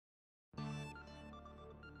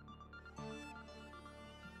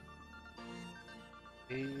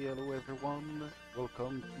Hey, hello everyone.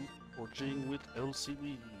 Welcome to Forging with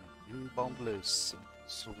ElSioui in Boundless.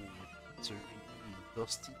 So it's a really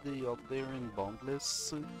dusty day out there in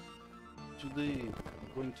Boundless. Today I'm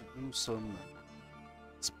going to do some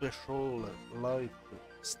special light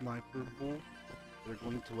sniper bow. They're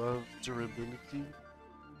going to have durability,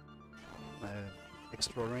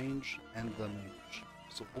 extra range, and damage.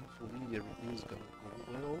 So hopefully everything's gonna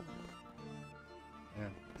go well.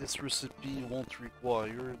 And this recipe won't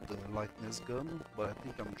require the lightness gun, but I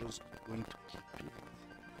think I'm just going to keep it.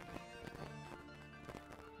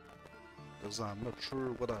 Because I'm not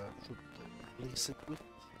sure what I should replace it with.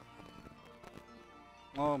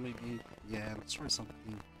 Oh, maybe, yeah, let's try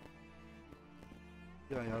something.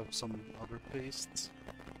 Yeah, I have some other pastes.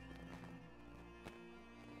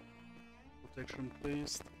 Protection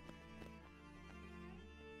paste.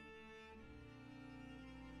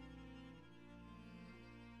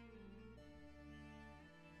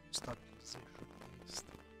 Stabilization paste.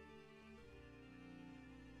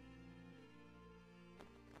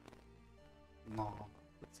 No,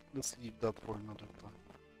 let's leave that for another time.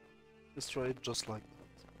 Let's try it just like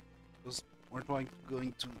that. Because we're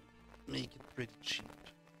going to make it pretty cheap.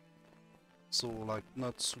 So like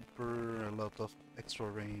not super a lot of extra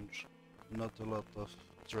range, not a lot of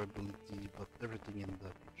durability, but everything in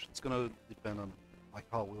damage. It's gonna depend on like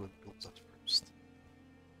how well it builds at first.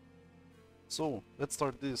 So let's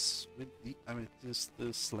start this with the amethyst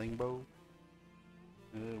slingbow.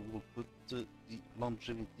 We'll put the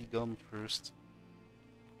longevity gun first.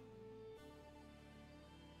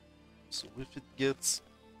 So if it gets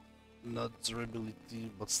not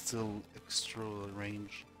durability but still extra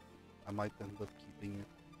range, I might end up keeping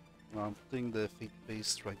it. I'm putting the fate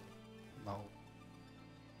paste right now.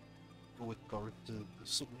 Go with corrupted,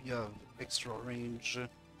 so we have extra range.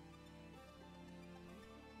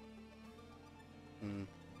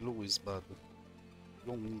 Glow is bad. You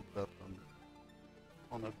don't need that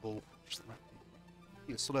on a bow for sniping.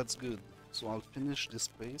 Okay, so that's good. So I'll finish this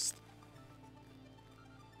paste.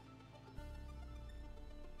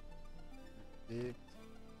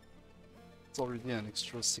 It's already an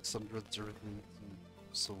extra 600 durability,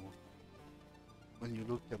 so when you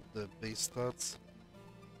look at the base stats,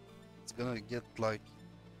 it's gonna get like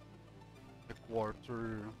a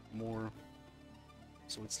quarter more,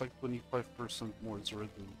 so it's like 25% more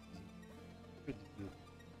durability. Pretty good.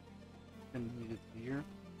 Can leave it here.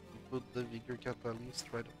 We put the Vigor Catalyst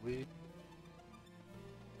right away.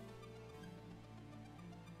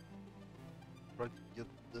 Try to get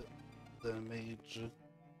the damage.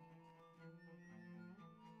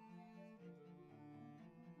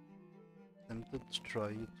 Tempted to try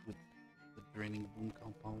it with the Draining Boom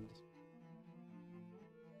compound.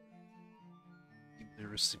 Keep the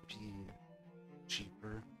recipe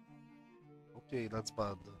cheaper. Okay, that's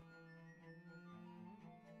bad.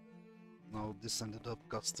 Now this ended up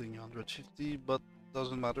costing 150, but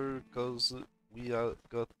doesn't matter because we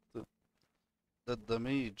got the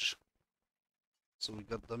damage. So we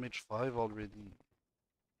got damage 5 already.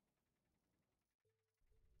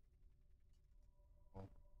 Oh,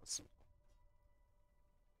 that's simple.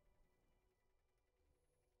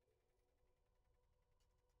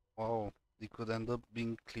 Wow, they could end up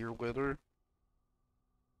being clear weather.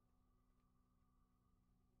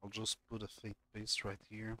 I'll just put a fate paste right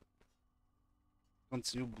here.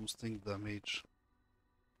 Continue boosting damage.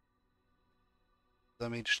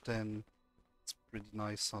 Damage 10. It's pretty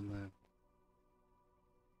nice on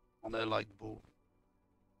a light bow.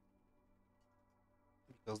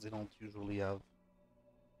 Because they don't usually have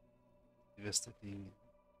devastating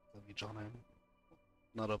damage on him.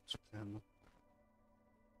 Not up to 10.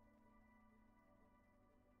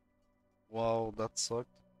 Wow, that sucked.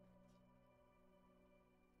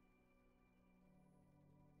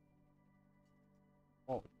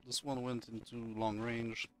 Oh, this one went into long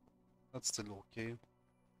range. That's still okay.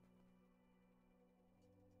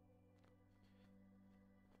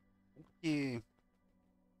 Okay. I'm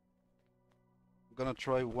gonna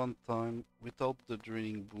try one time without the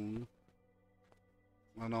draining boom.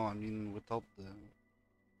 No, I mean without the...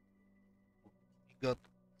 You got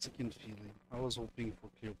second feeling. I was hoping for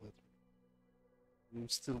clear weather. We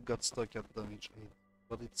still got stuck at damage 8,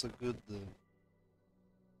 but it's a good...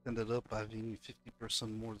 ended up having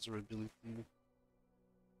 50% more durability,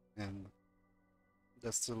 and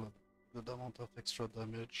that's still a good amount of extra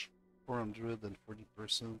damage.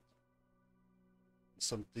 440%.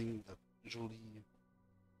 Something that usually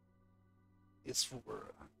is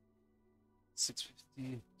for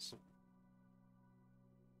 650, so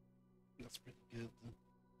that's pretty good.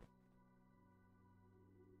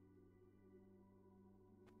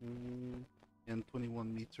 And 21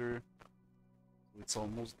 millimeter. So it's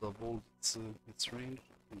almost doubled its range.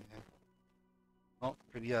 Yeah. Oh,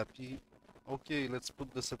 pretty happy. Okay, let's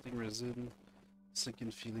put the setting resin.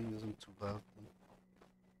 Second feeling isn't too bad.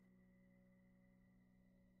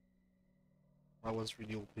 I was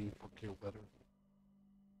really hoping for clear weather.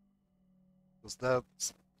 Because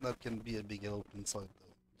that can be a big help inside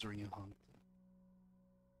during a hunt.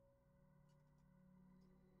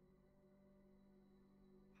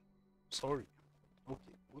 Sorry.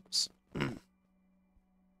 Okay, whoops.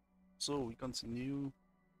 So we continue.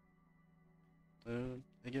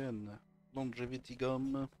 Again, longevity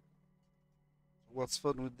gum. What's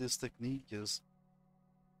fun with this technique is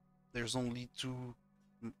there's only two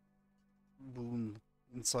boon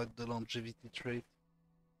inside the longevity trait,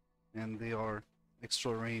 and they are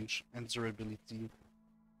extra range and durability.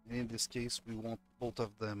 And in this case, we want both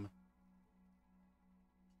of them.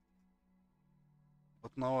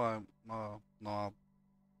 But now no,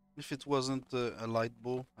 if it wasn't a light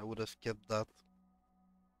bow, I would have kept that.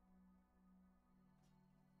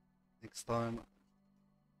 Next time.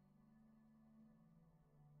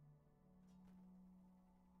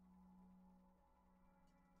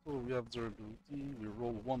 So we have durability. We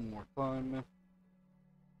roll one more time.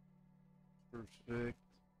 Perfect.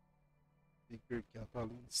 Bigger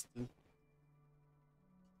catalyst.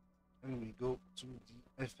 And we go to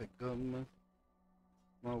the effect gun.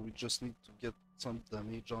 Now we just need to get some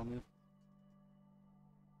damage on it.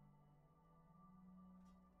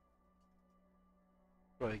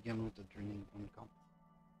 Try again with the draining gun.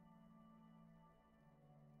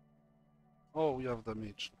 Oh, we have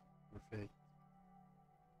damage. Perfect.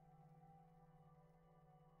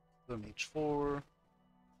 Damage 4.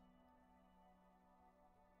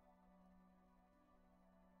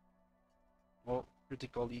 Oh,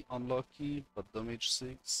 critically unlucky, but damage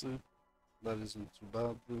 6. That isn't too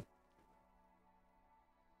bad.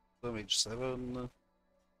 Damage 7.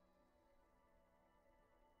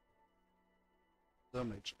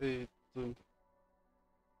 Damage 8.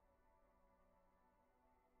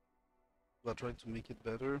 I'll try to make it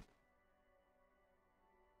better.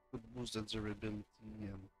 Could boost the durability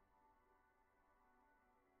and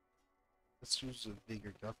let's use a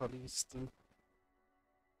bigger catalyst.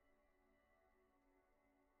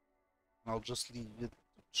 I'll just leave it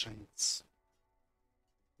to chance.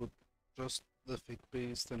 Put just the fake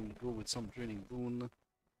paste and we go with some draining boon.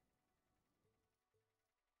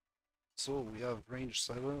 So we have range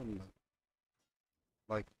 7,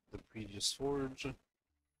 like the previous forge.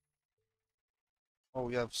 Oh,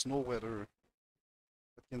 we have snow weather.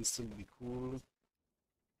 That can still be cool.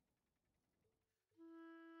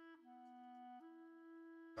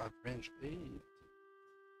 Got range 8.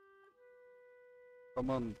 Come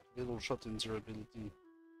on, little shot in durability.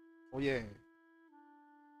 Oh yeah.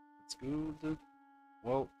 That's good.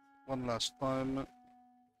 Well, one last time.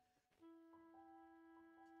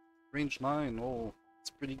 Range 9. Oh,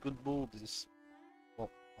 it's pretty good bow this. Well,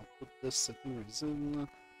 I'll put this setting resin.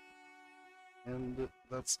 And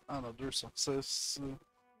that's another success.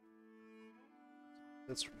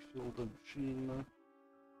 Let's refill the machine.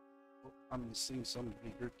 Oh, I'm missing some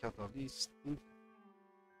bigger catalyst.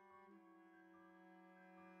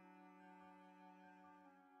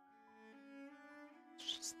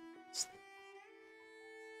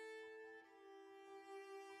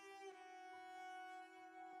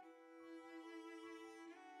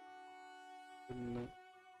 And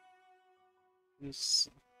this,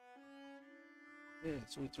 yeah,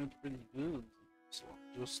 so it went pretty good. So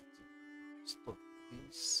I'll just stop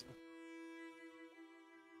this.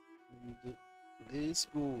 And let's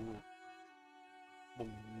go.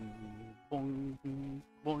 Boing, boing,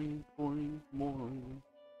 boing, boing, boing.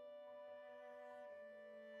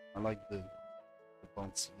 I like the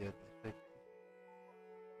bouncy head effect.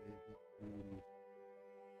 Very cool.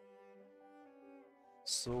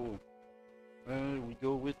 So we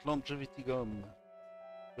go with longevity gum.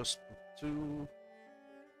 Just put 2.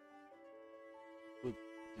 Put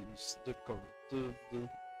this decorated.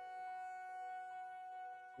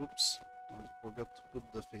 Oops, I forgot to put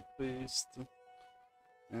the fake paste.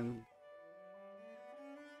 And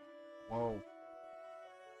wow.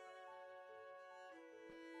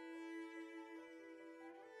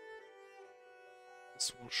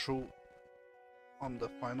 This will show on the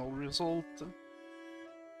final result.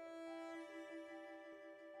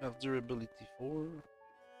 We have durability 4.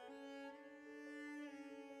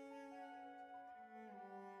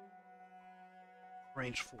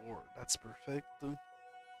 Range 4, that's perfect.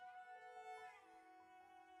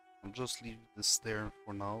 I'll just leave this there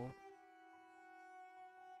for now.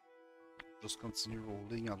 Just continue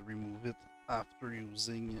rolling, I'll remove it after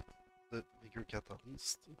using the bigger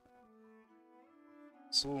catalyst.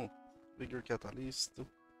 So, bigger catalyst.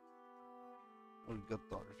 We got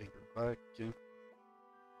our vigor back.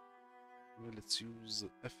 Let's use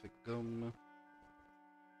effect gum.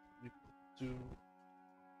 We put 2.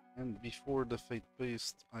 And before the fate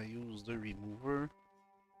paste, I use the remover.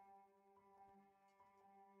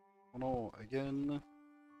 Oh no, again.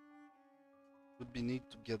 Would be need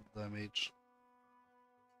to get damage.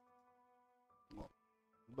 Well,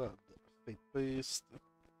 but fate paste.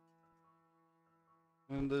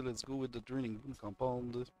 And let's go with the draining boon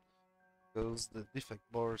compound. Because the defect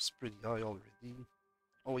bar is pretty high already.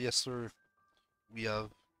 Oh yes sir, we have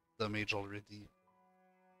damage already.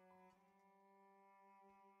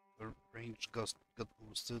 The range got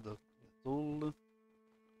boosted a little.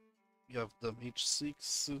 We have damage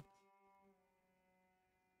 6.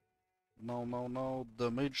 No,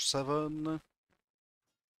 damage 7.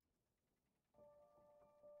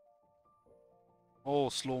 Oh,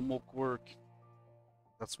 slow-mo quirk.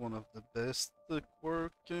 That's one of the best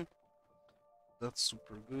quirk. That's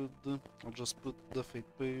super good. I'll just put the fate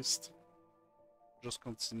paste. Just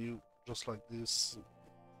continue just like this.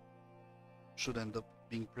 Should end up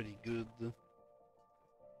being pretty good.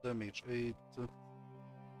 Damage 8.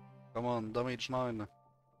 Come on, damage 9.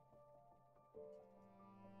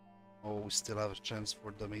 Oh, we still have a chance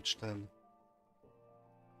for damage 10.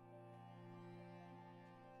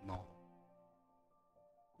 No.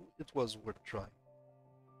 It was worth trying.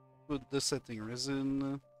 Put the setting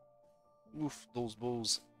resin. Oof, those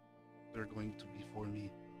bows. They're going to be for me.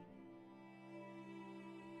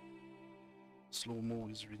 Slow-mo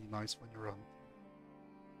is really nice when you run.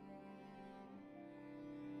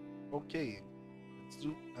 Okay, let's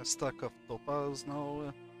do a stack of topaz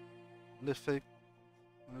now. L'effect,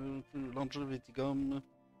 longevity gum,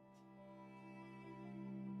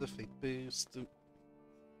 the fate paste,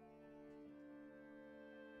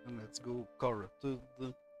 and let's go corrupted.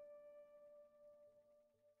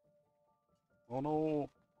 Oh no!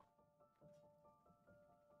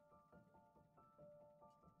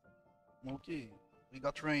 Okay, we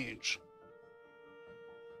got range.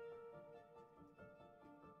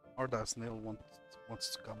 Arda Snail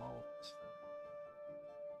wants to come out.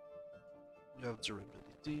 We have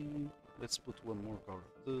durability. Let's put one more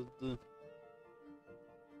corrupted.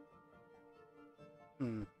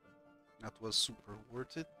 That was super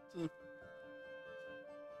worth it.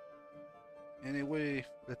 Anyway,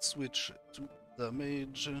 let's switch to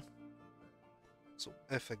damage. So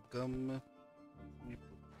effect gum. We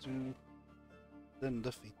put 2. Then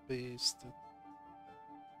the fate paste.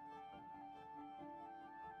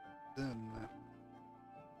 Then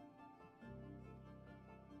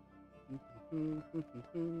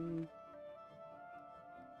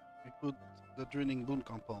we put the draining boon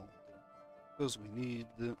compound because we need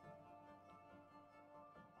to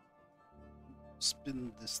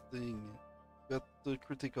spin this thing. Got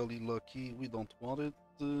critically lucky, we don't want it.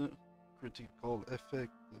 Critical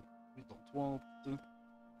effect, we don't want.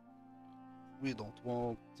 We don't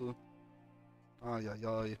want.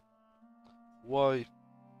 Ay. Why?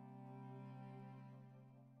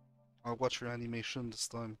 I'll watch your animation this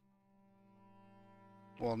time.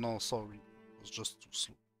 Well, no, sorry. It was just too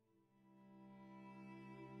slow.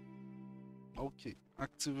 Okay,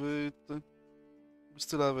 activate. We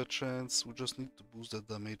still have a chance. We just need to boost the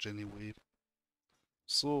damage anyway.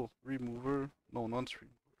 So, remover. No, not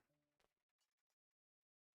remover.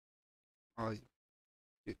 Aye.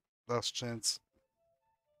 Okay, last chance.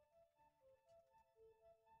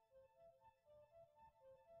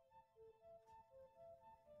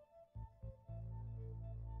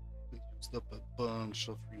 We used up a bunch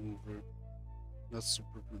of remover. Not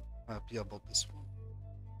super happy about this one.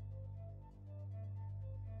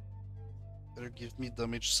 Better give me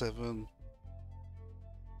damage 7.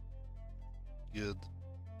 Good.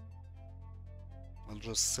 I'll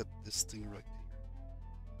just set this thing right here.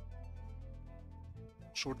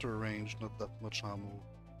 Shorter range, not that much ammo.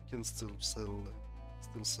 Can still sell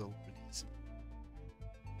pretty easy.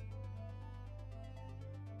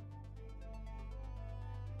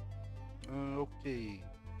 Okay.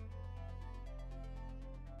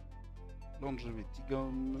 Longevity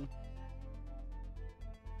gun.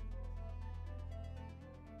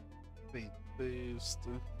 Fate paste.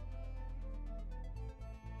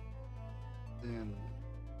 Then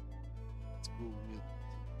let's go with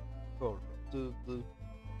corrupted.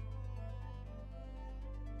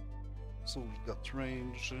 So we got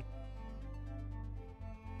range.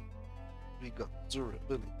 We got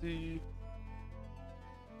durability.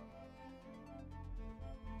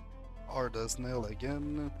 Hard as nail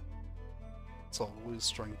again. It's always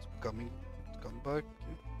trying to come back.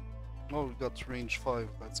 Oh, we got range 5,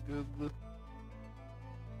 that's good.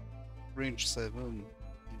 Range 7,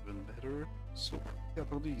 even better. So,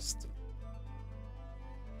 catalyst.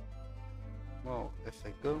 Now,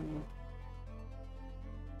 effect gun.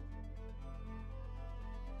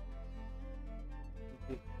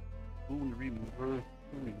 Boon remover.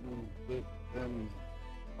 Remove it. Then,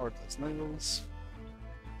 art as nails.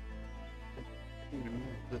 Remove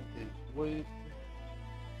the weight.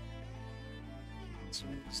 So,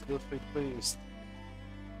 it's the fake paste.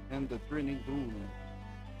 And the draining boom.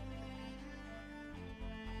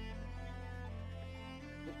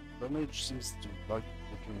 Damage seems to like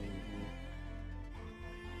the draining boom.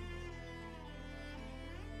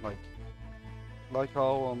 Like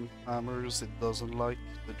how on hammers it doesn't like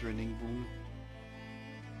the draining boom.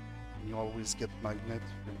 And you always get magnet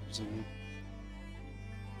for using it.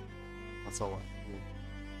 That's how I feel.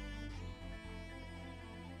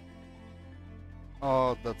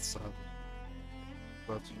 Oh, that's sad.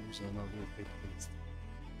 Got to use another fake paste.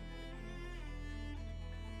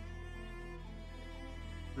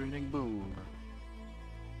 Draining boom.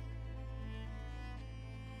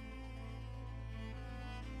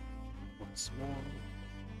 Once more.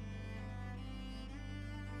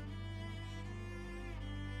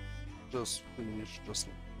 Just finish just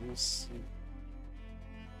like this.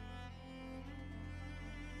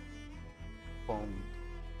 Found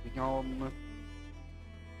beyond.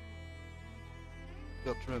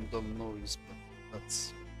 Got random noise, but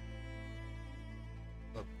that's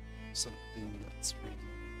not something that's really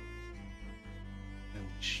an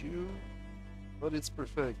issue. But it's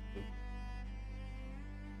perfect.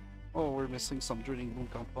 Oh, we're missing some draining boom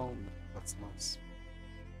compound. That's nice.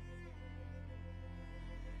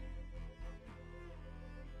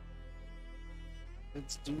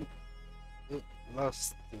 Let's do the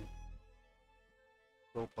last thing.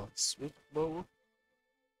 Robot Slingbows.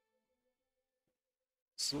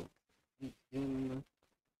 So, in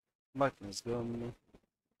Magnus gun.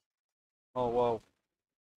 Oh wow.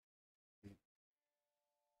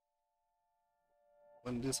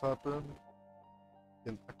 When this happens,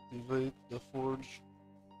 you can activate the forge.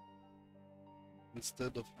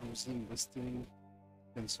 Instead of using this thing,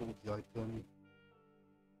 cancel the item.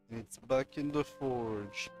 And it's back in the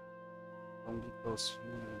forge. Only because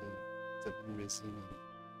you need the resin.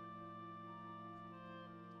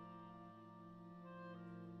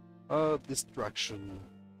 Distraction.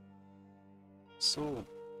 So,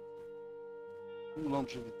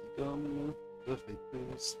 longevity gun, the fake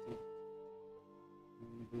paste,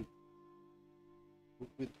 the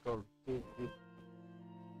liquid card.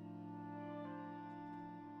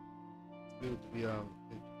 Good, we have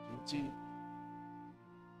duty.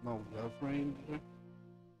 Now we have range.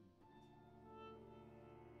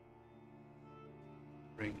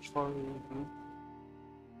 Range 5.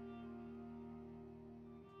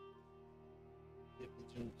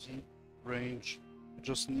 Opportunity. Range. We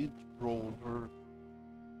just need roller.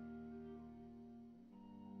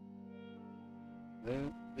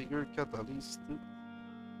 Then bigger catalyst.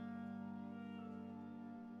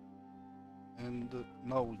 And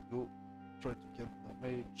now we go try to get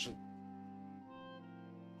damage.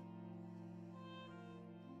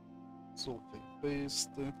 So fake paste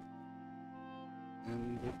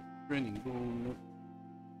and draining boom.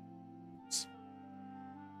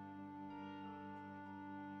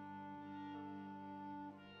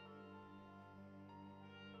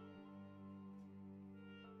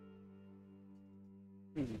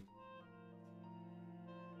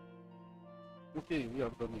 Okay, we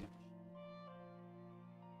have done it.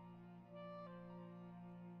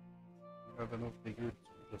 We have enough bigger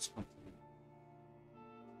to just continue.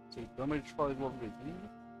 So damage 5 already.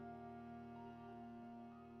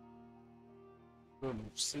 Gun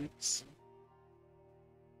of 6.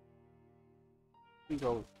 I think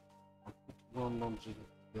I'll put one longevity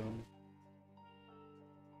gun.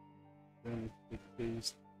 Then big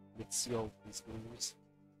paste. Let's see how this goes.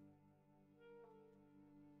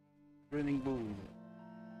 Draining boom.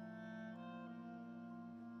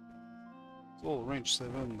 So range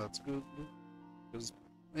 7, that's good. Because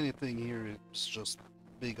anything here is just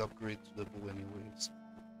big upgrade to the bow anyways.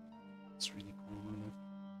 It's really cool.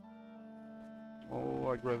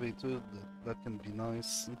 Oh, aggravated, that can be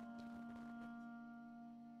nice.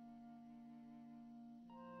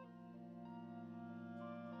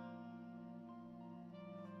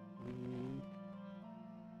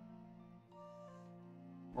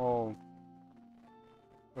 Oh,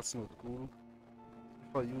 that's not cool.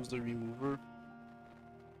 If I use the remover,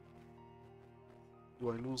 do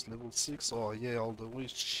I lose level 6? Oh yeah, all the way.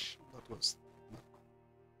 That was not cool.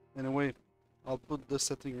 Anyway, I'll put the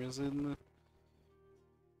setting resin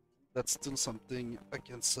that's still something I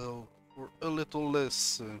can sell for a little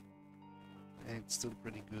less, and it's still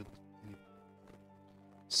pretty good.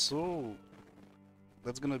 So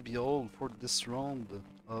that's gonna be all for this round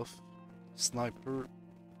of sniper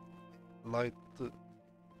light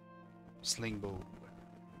slingbow.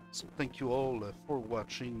 So thank you all for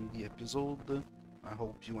watching the episode. I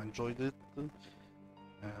hope you enjoyed it.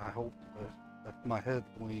 I hope that my head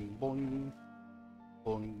going boing,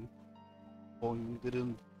 boing, boing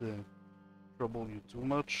didn't trouble you too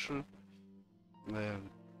much. You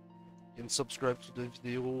can subscribe to the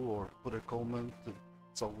video or put a comment.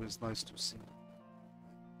 It's always nice to see.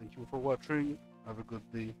 Thank you for watching. Have a good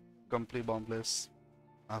day. Come play Boundless.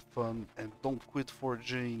 Have fun and don't quit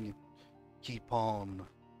forging. Keep on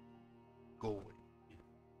going.